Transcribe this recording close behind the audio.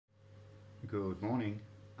Good morning.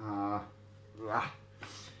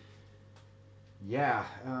 Yeah,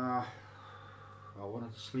 I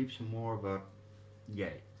wanted to sleep some more, but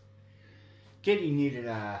yay. Kitty needed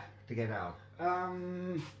to get out.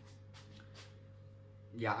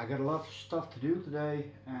 Yeah, I got a lot of stuff to do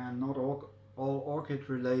today, and not all orchid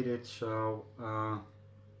related, so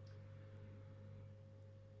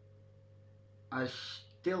I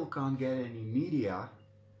still can't get any media.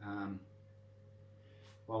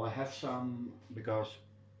 Well, I have some because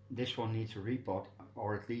this one needs a repot,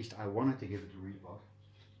 or at least I wanted to give it a repot,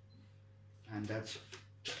 and that's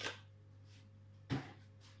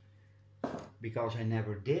because I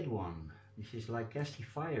never did one. This is Lycaste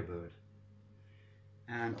Firebird,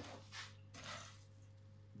 and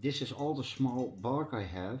this is all the small bark I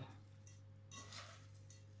have,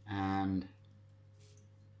 and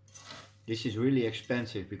this is really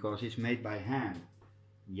expensive because it's made by hand.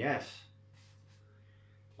 Yes,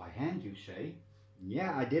 by hand, you say?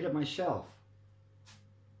 Yeah, I did it myself.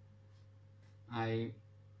 I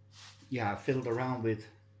fiddled around with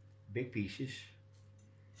big pieces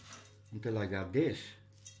until I got this.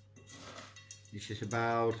 This is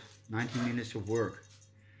about 90 minutes of work.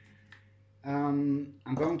 I'm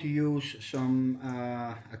going to use some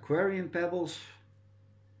aquarium pebbles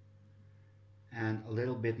and a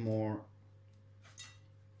little bit more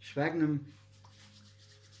sphagnum.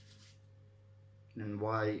 And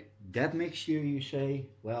why that mixture, you say?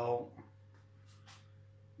 Well,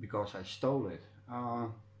 because I stole it.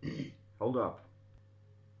 Hold up.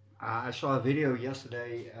 I saw a video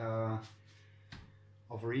yesterday of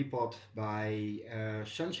a repot by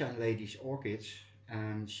Sunshine Lady's Orchids,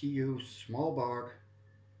 and she used small bark,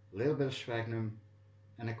 a little bit of sphagnum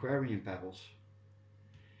and aquarium pebbles,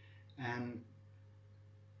 and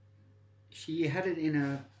she had it in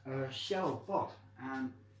a shallow pot,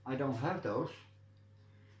 and I don't have those,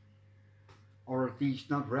 or at least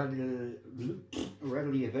not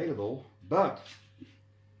readily available, but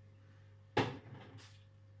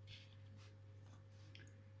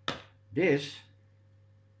this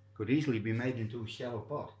could easily be made into a shallow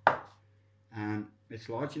pot, and it's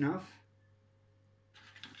large enough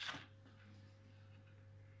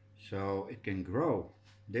so it can grow.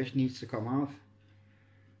 This needs to come off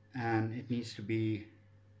and it needs to be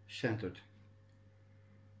centered.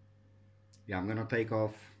 Yeah, I'm gonna take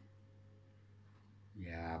off,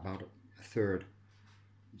 yeah, about a third.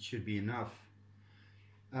 It should be enough.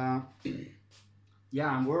 Yeah,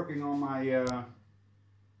 I'm working on my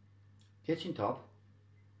kitchen top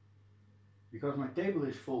because my table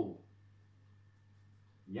is full.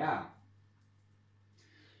 Yeah.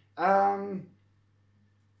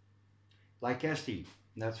 Lycaste,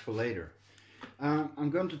 that's for later. I'm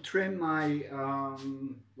going to trim my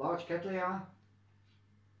large cattleya,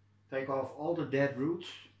 take off all the dead roots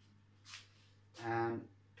and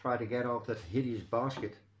try to get off that hideous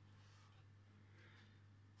basket.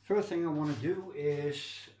 First thing I want to do is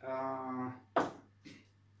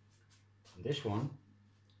this one.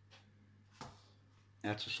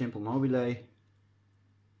 That's a simple mobile, and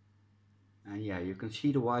yeah, you can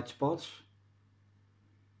see the white spots,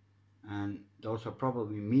 and those are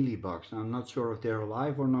probably mealy bugs. Now, I'm not sure if they're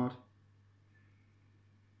alive or not,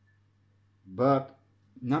 but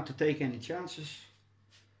not to take any chances,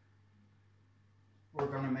 we're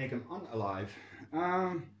gonna make them unalive.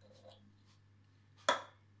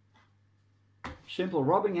 Simple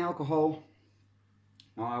rubbing alcohol.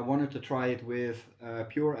 Now, I wanted to try it with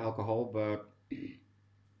pure alcohol, but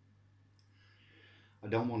I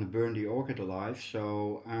don't want to burn the orchid alive,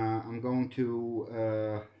 so I'm going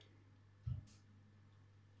to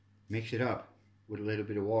mix it up with a little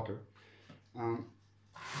bit of water.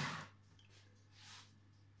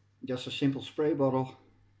 Just a simple spray bottle.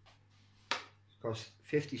 It costs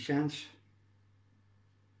 50 cents.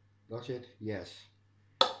 Does it? Yes.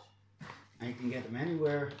 And you can get them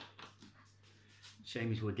anywhere.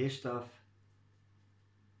 Same as with this stuff.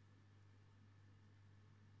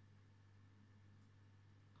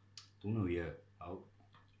 Toen doe je out.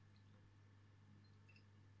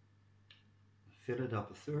 Fill it up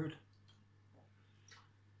a third.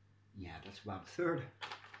 Yeah, that's about a third.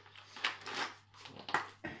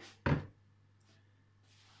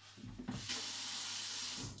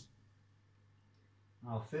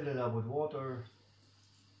 I'll fill it up with water.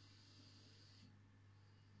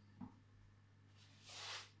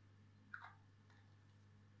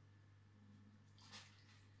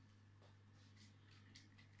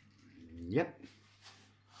 Yep.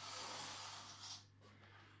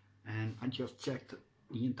 And I just checked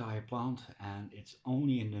the entire plant and it's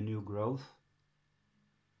only in the new growth,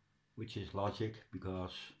 which is logic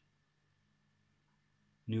because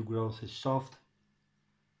New growth is soft,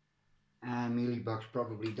 and mealybugs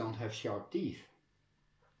probably don't have sharp teeth.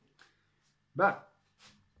 But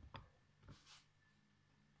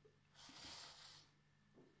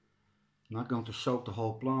I'm not going to soak the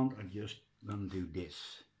whole plant, I'm just going to do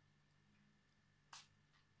this.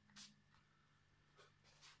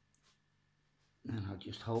 And I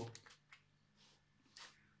just hope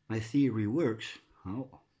my theory works. Oh.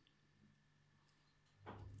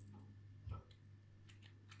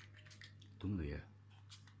 Doen we weer.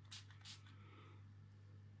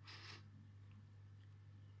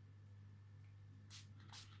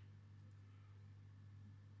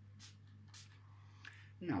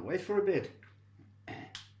 Now wait for a bit.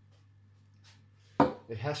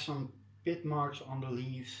 It has some pit marks on the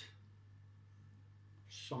leaves,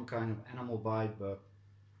 some kind of animal bite, but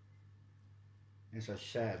as I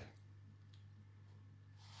said,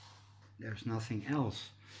 there's nothing else.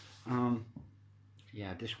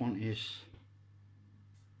 Yeah, this one is,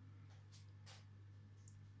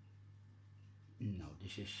 no,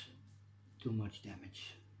 this is too much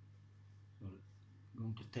damage. So I'm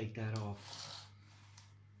going to take that off.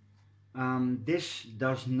 This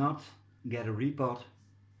does not get a repot,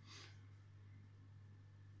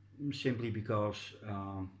 simply because,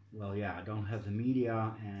 well, yeah, I don't have the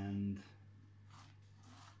media and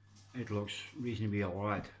it looks reasonably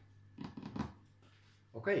alright.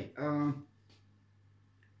 Okay,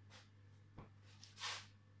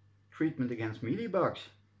 treatment against mealybugs,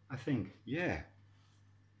 I think, yeah.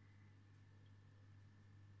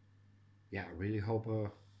 Yeah, I really hope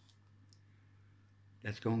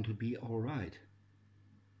that's going to be alright.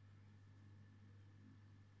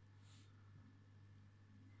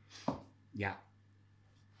 Yeah.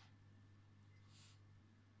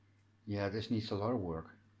 Yeah, this needs a lot of work.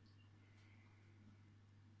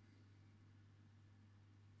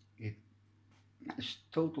 It is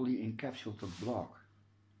totally encapsulated the block.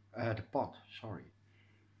 The pot, sorry.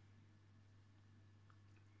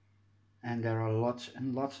 And there are lots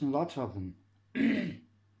and lots and lots of them.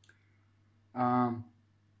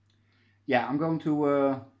 Yeah, I'm going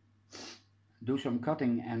to do some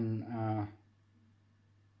cutting and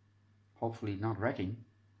hopefully not wrecking.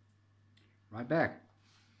 Right back.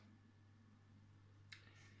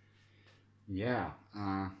 Yeah,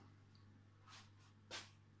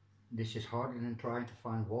 this is harder than trying to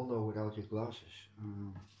find Waldo without your glasses.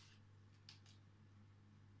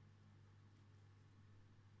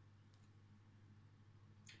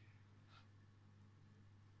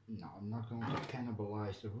 No, I'm not going to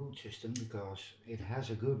cannibalize the root system because it has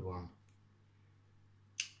a good one.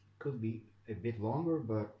 Could be a bit longer,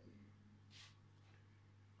 but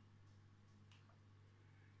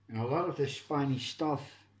and a lot of this spiny stuff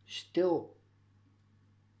still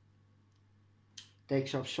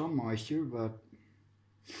takes up some moisture, but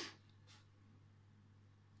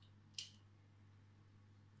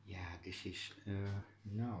yeah, this is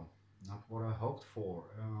no, not what I hoped for.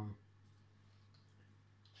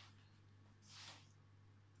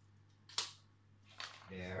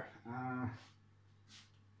 There.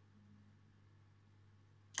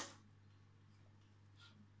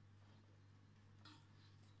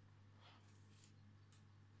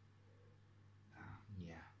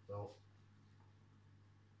 Yeah, well,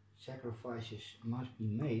 sacrifices must be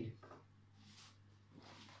made,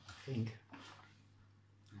 I think.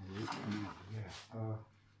 Yeah.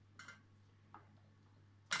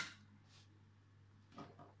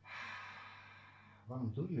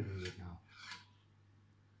 Waarom doen jullie dit nou?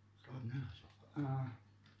 Slaat nergens op.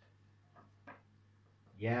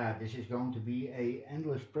 Yeah, this is going to be a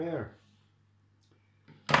endless prayer.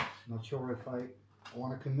 Not sure if I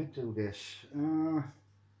want to commit to this.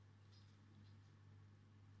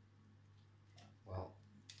 Well,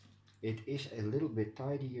 it is a little bit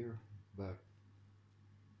tidier, but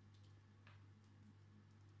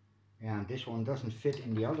yeah, this one doesn't fit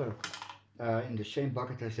in the other, in the same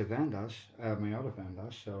bucket as the Vandas, my other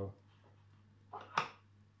Vandas, so.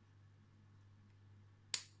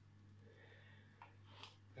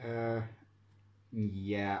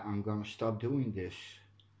 Yeah, I'm gonna stop doing this.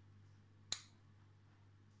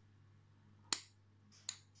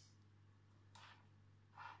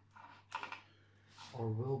 Or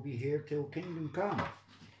we'll be here till kingdom come.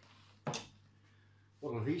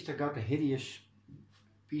 Well, at least I got the hideous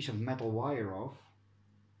piece of metal wire off,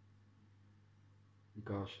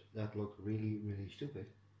 because that looked really, really stupid.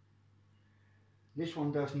 This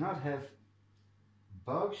one does not have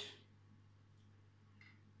bugs,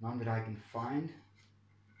 none that I can find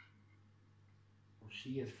or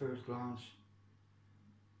see at first glance.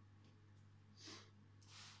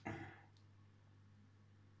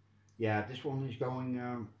 Yeah, this one is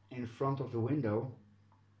going in front of the window.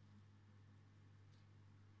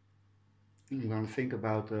 I'm gonna think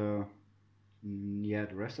about yeah,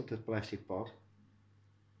 the rest of the plastic pot,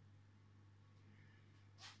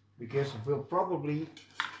 because it will probably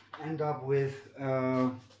end up with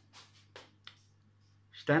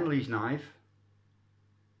Stanley's knife,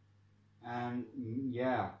 and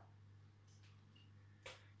yeah,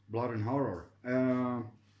 blood and horror.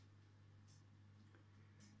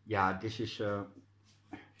 Yeah, this is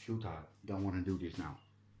futile. Don't want to do this now.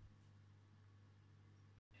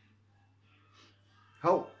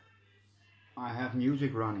 Oh, I have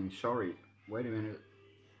music running. Sorry. Wait a minute.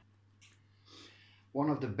 One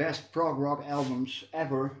of the best prog rock albums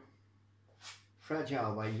ever.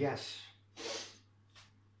 Fragile by Yes.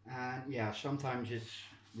 And yeah, sometimes it's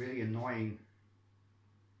really annoying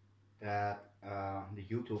that the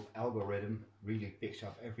YouTube algorithm really picks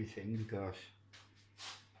up everything, because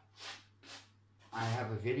I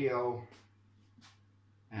have a video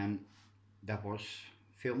and that was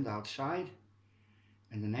filmed outside,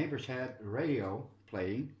 and the neighbors had a radio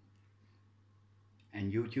playing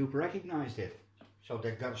and YouTube recognized it, so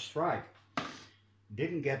they got a strike.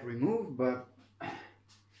 Didn't get removed, but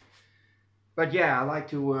yeah, I like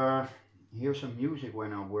to hear some music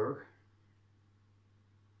when I work,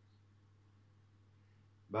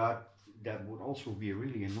 but that would also be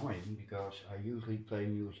really annoying because I usually play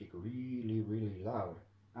music really loud.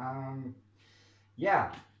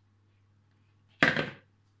 Yeah,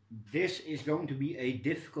 this is going to be a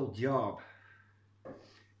difficult job,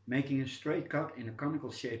 making a straight cut in a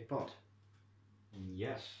conical shaped pot.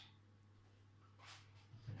 Yes.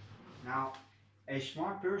 Now, a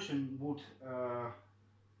smart person would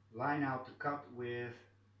line out the cut with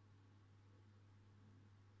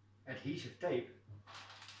adhesive tape,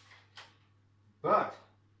 but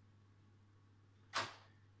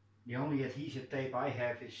the only adhesive tape I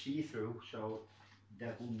have is see-through, so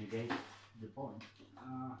that will negate the point.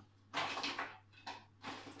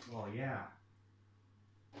 Well, yeah.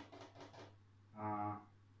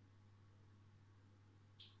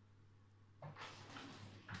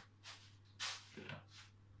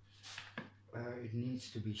 It needs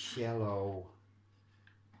to be shallow.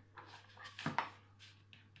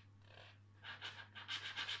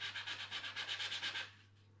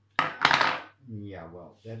 Yeah,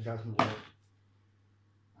 well, that doesn't work.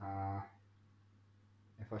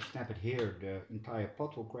 If I snap it here, the entire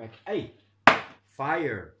pot will crack. Hey!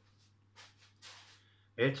 Fire!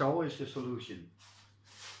 It's always the solution.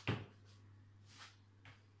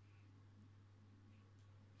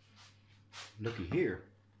 Looky here.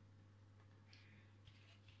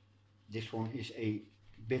 This one is a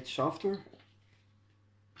bit softer.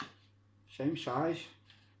 Same size.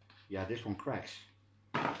 Yeah, this one cracks.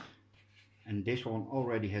 And this one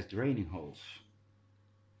already has draining holes.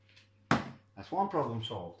 That's one problem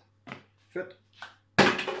solved. Foot.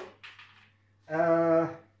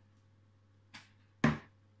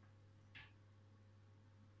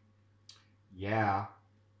 Yeah.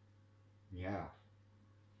 Yeah.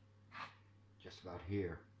 Just about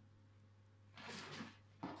here.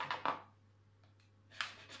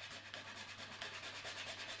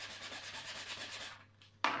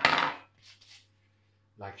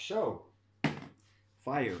 Like so.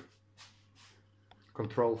 Fire.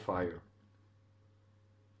 Control fire.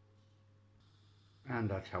 And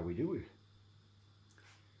that's how we do it.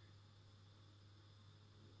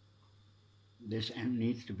 This end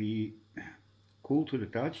needs to be cool to the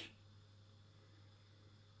touch,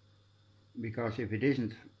 because if it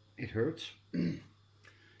isn't, it hurts.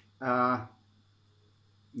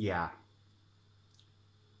 Yeah.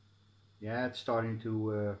 Yeah, it's starting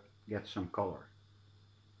to get some color.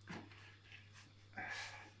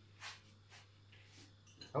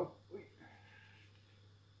 Oh,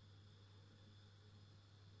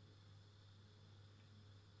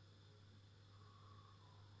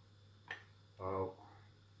 oh.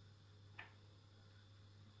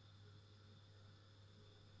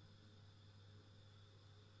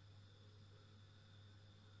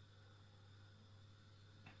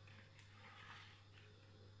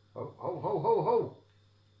 Oh, ho, ho, ho, ho.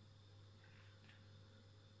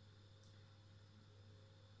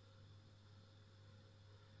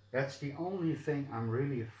 That's the only thing I'm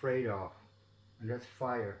really afraid of, and that's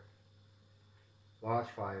fire. Large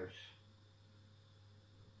fires.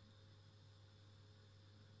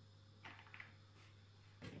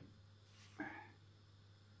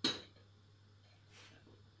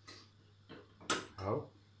 Oh.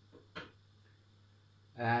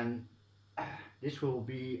 And this will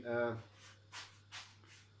be a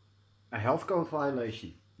health code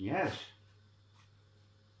violation. Yes.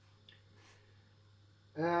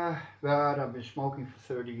 But I've been smoking for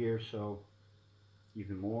 30 years, so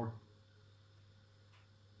even more.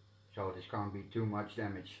 So this can't be too much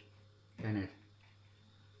damage, can it?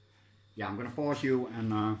 Yeah, I'm gonna pause you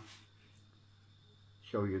and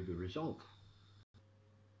show you the result.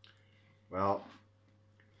 Well,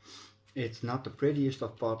 it's not the prettiest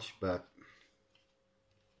of pots, but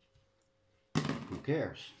who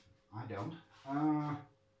cares? I don't.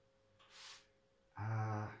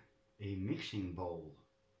 A mixing bowl.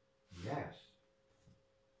 Yes.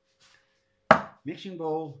 Mixing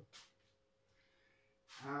bowl.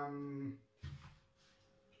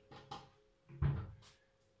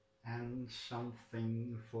 And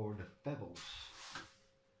something for the pebbles.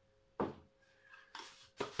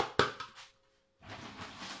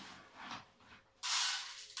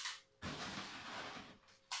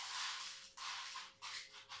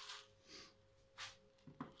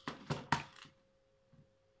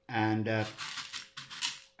 And that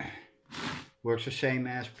works the same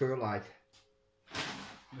as perlite,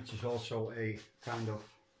 which is also a kind of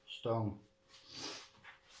stone.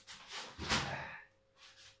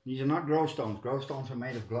 These are not grow stones. Grow stones are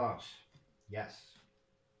made of glass. Yes.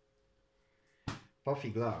 Puffy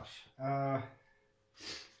glass.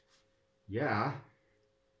 Yeah.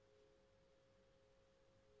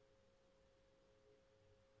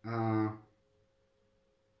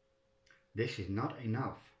 This is not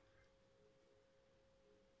enough.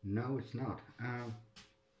 No, it's not.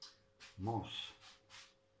 Moss.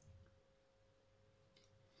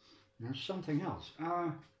 There's something else.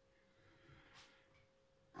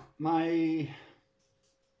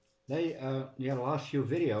 The last few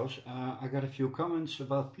videos, I got a few comments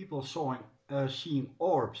about people seeing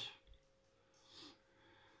orbs.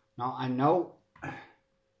 Now I know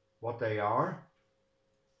what they are.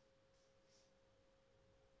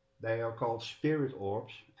 They are called spirit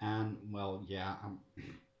orbs, and well, yeah,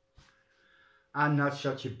 I'm not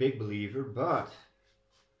such a big believer, but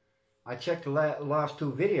I checked the last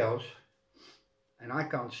two videos and I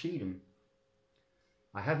can't see them.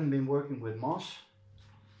 I haven't been working with moss,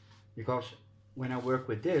 because when I work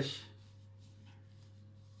with this,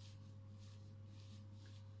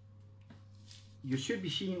 you should be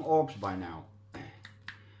seeing orbs by now.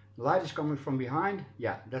 The light is coming from behind.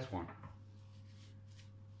 Yeah, that's one.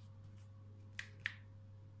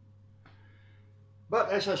 But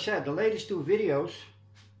as I said, the latest two videos,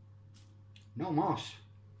 no moss.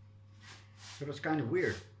 So that's kind of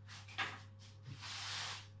weird.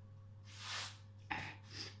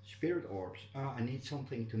 Spirit orbs. I need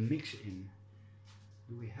something to mix in.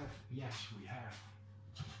 Do we have? Yes, we have.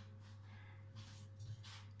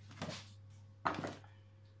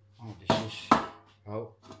 Oh, this is.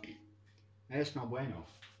 Oh, that's no bueno.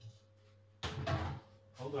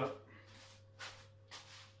 Hold up.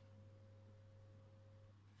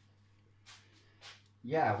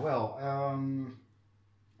 Yeah, well,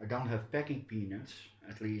 I don't have packing peanuts,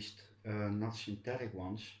 at least not synthetic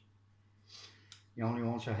ones. The only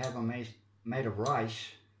ones I have are made of rice,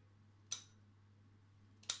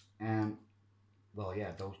 and well,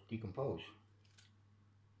 yeah, those decompose.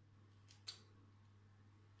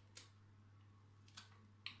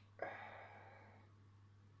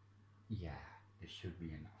 Yeah, this should be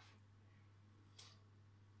enough,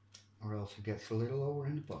 or else it gets a little over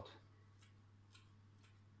in the pot.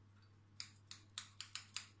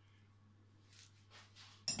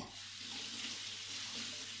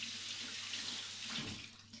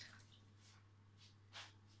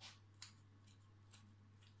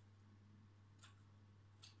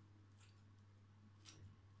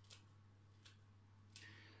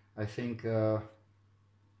 I think an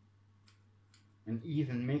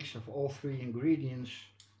even mix of all three ingredients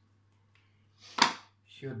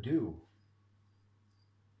should do.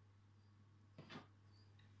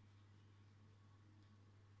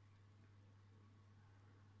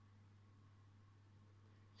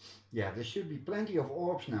 Yeah, there should be plenty of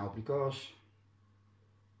orbs now, because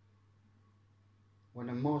when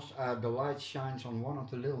the light shines on one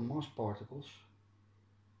of the little moss particles,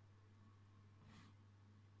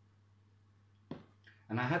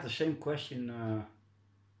 and I had the same question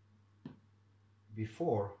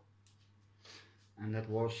before, and that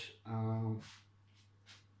was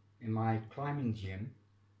in my climbing gym,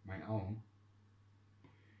 my own,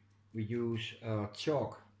 we use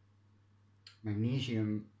chalk,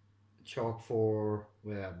 magnesium chalk for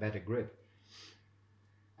better grip,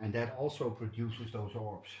 and that also produces those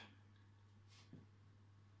orbs.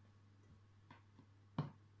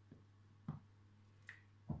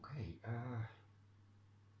 Okay,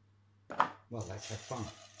 well, let's have fun.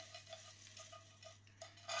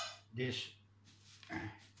 This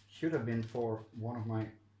should have been for one of my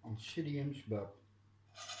oncidiums, but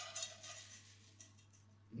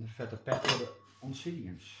the vette pet for the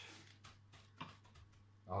oncidiums.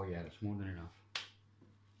 Oh yeah, that's more than enough.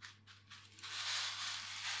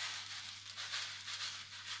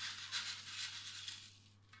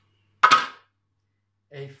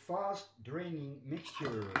 A fast draining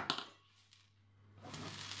mixture.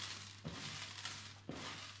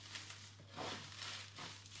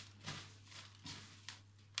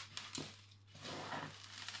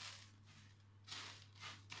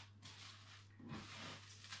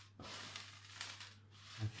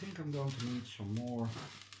 I think I'm going to need some more.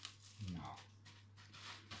 No.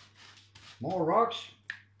 More rocks?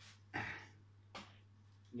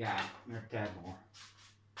 Yeah, a tad more.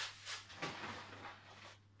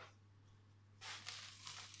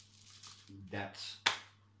 That's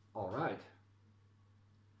all right.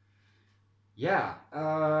 Yeah,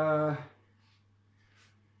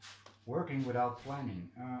 working without planning.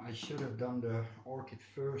 I should have done the orchid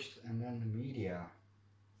first and then the media.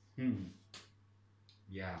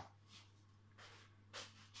 Yeah.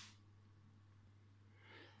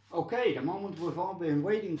 Okay, the moment we've all been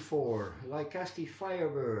waiting for. Lycaste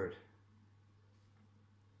Firebird.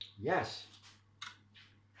 Yes.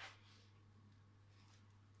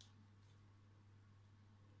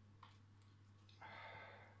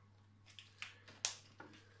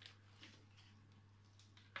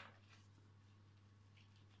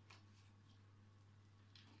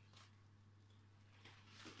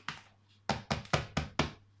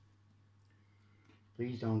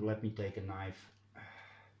 Please don't let me take a knife.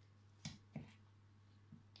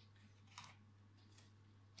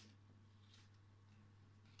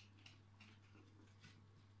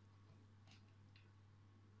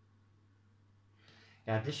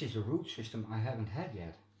 Yeah, this is a root system I haven't had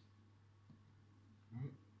yet.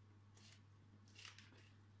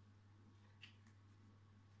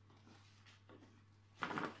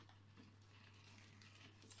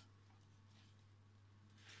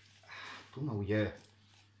 Doe nou je.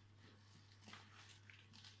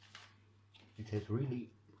 It has really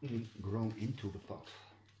grown into the pot.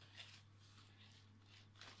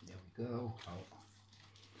 There we go. Oh.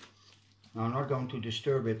 Now I'm not going to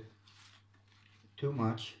disturb it too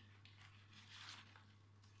much.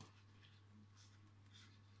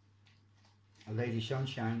 Lady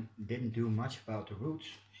Sunshine didn't do much about the roots.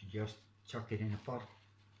 She just chucked it in a pot.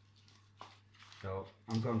 So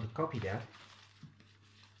I'm going to copy that.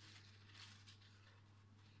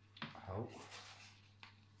 Oh.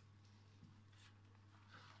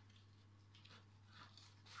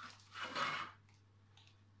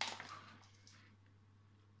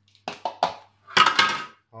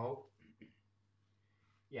 Oh.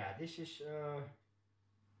 Yeah, this is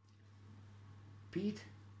peat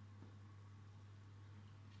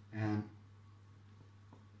and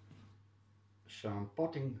some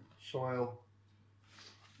potting soil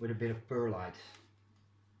with a bit of perlite.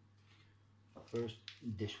 First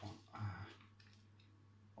this one.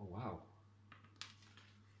 Oh wow.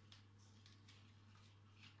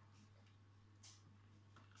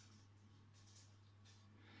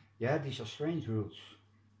 Yeah, these are strange roots.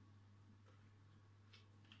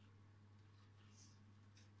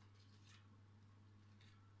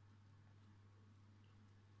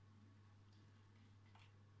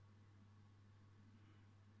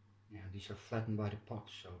 Yeah, these are flattened by the pot,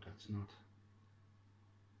 so that's not.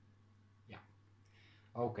 Yeah.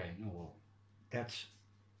 Okay, no, well, that's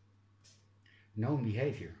known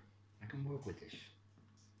behavior. I can work with this.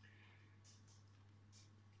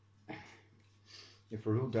 If a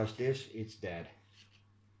root does this, it's dead.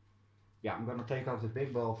 Yeah, I'm gonna take off the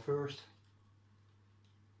big bulb first.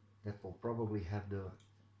 That will probably have the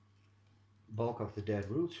bulk of the dead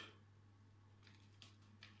roots.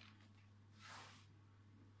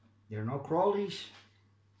 There are no crawlies.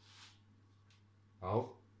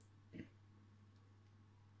 Oh.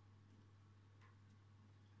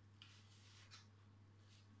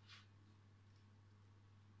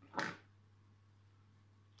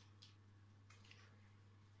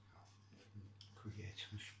 Create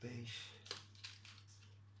some space.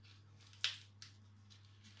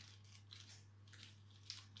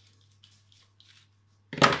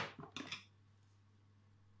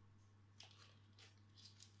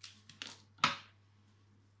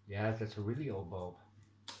 Yeah, that's a really old bulb.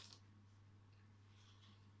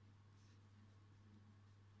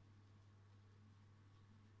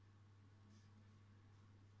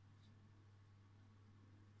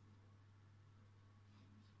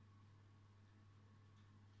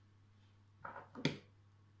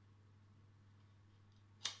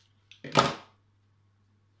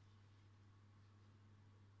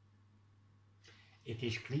 it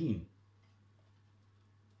is clean.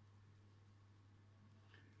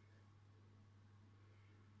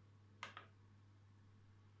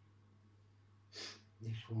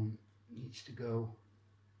 This one needs to go.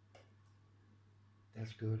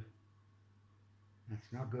 That's good.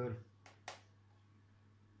 That's not good.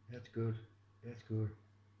 That's good. That's good.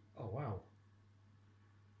 Oh wow.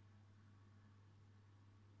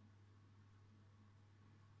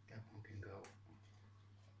 That one can go.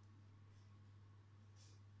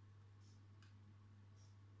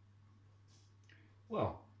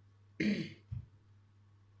 Well,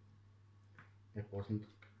 that wasn't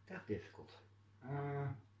that difficult.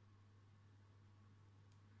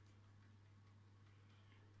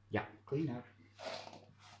 Yeah, clean up.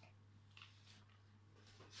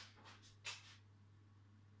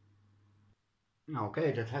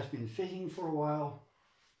 Okay, that has been fizzing for a while.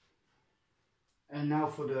 And now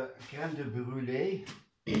for the crème de brûlée.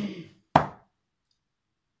 The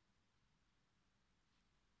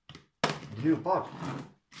new pot.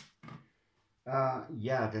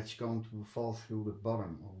 Yeah, that's going to fall through the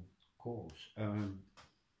bottom, of course.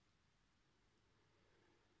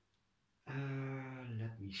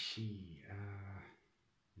 Let me see.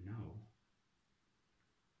 No.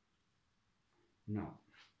 No.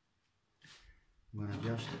 I'm gonna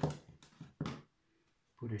just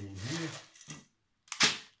put it in here.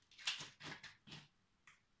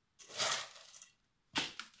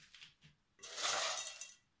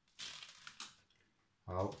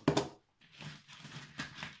 Oh.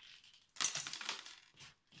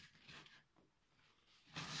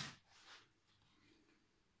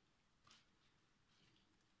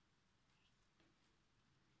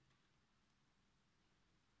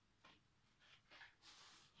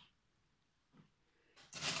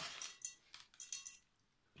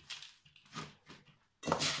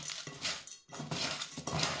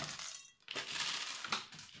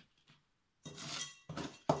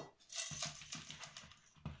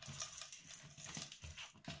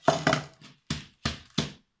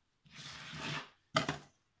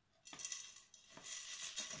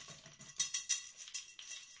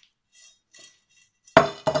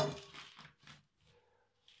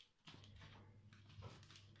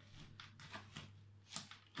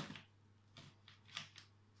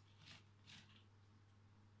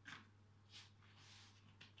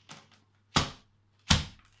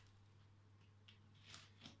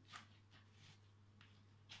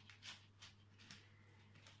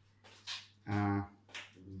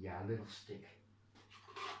 Yeah, a little stick.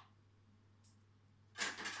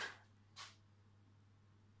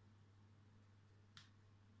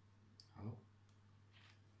 Oh.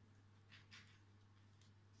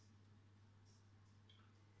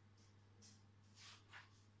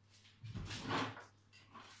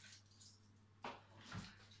 A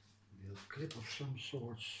little clip of some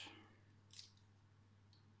sorts.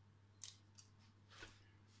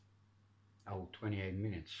 Oh, 28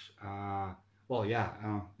 minutes. Well,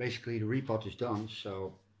 yeah, basically the repot is done,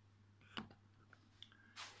 so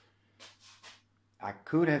I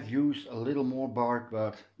could have used a little more bark,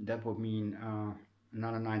 but that would mean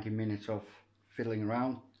another 90 minutes of fiddling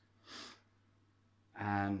around.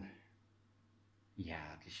 And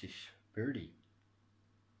yeah, this is birdie.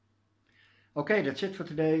 Okay, that's it for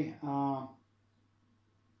today. Yeah,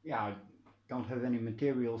 I don't have any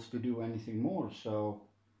materials to do anything more, so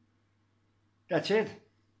that's it.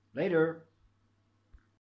 Later.